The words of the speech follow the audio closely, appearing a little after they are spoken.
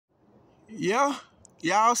Yeah,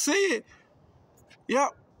 y'all see it. Yep,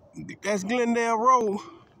 that's Glendale Road.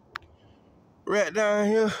 Right down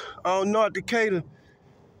here on North Decatur.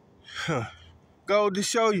 Go to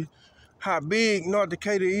show you how big North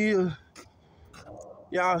Decatur is.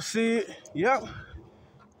 Y'all see it? Yep.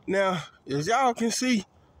 Now, as y'all can see,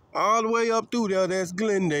 all the way up through there, that's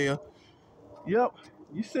Glendale. Yep,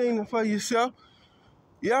 you seen it for yourself.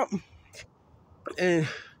 Yep. And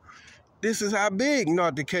this is how big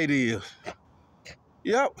North Decatur is.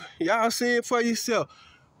 Yep, y'all see it for yourself.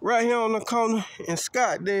 Right here on the corner in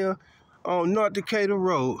Scottdale on North Decatur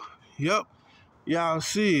Road. Yep, y'all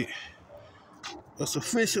see it. It's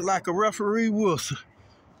official like a referee whistle.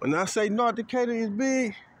 When I say North Decatur is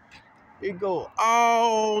big, it go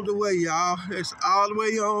all the way, y'all. It's all the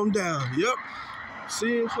way on down. Yep,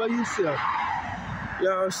 see it for yourself.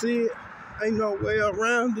 Y'all see it? Ain't no way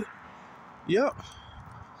around it. Yep,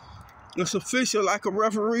 it's official like a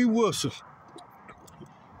referee whistle.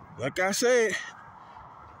 Like I said,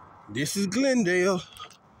 this is Glendale.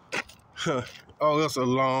 Oh, that's a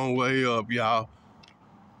long way up, y'all.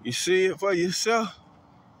 You see it for yourself?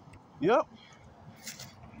 Yep.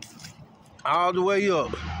 All the way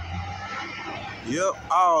up. Yep,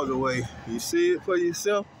 all the way. You see it for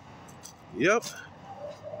yourself? Yep.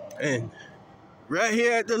 And right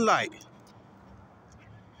here at the light,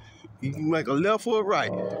 you can make a left or a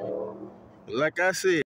right. Like I said.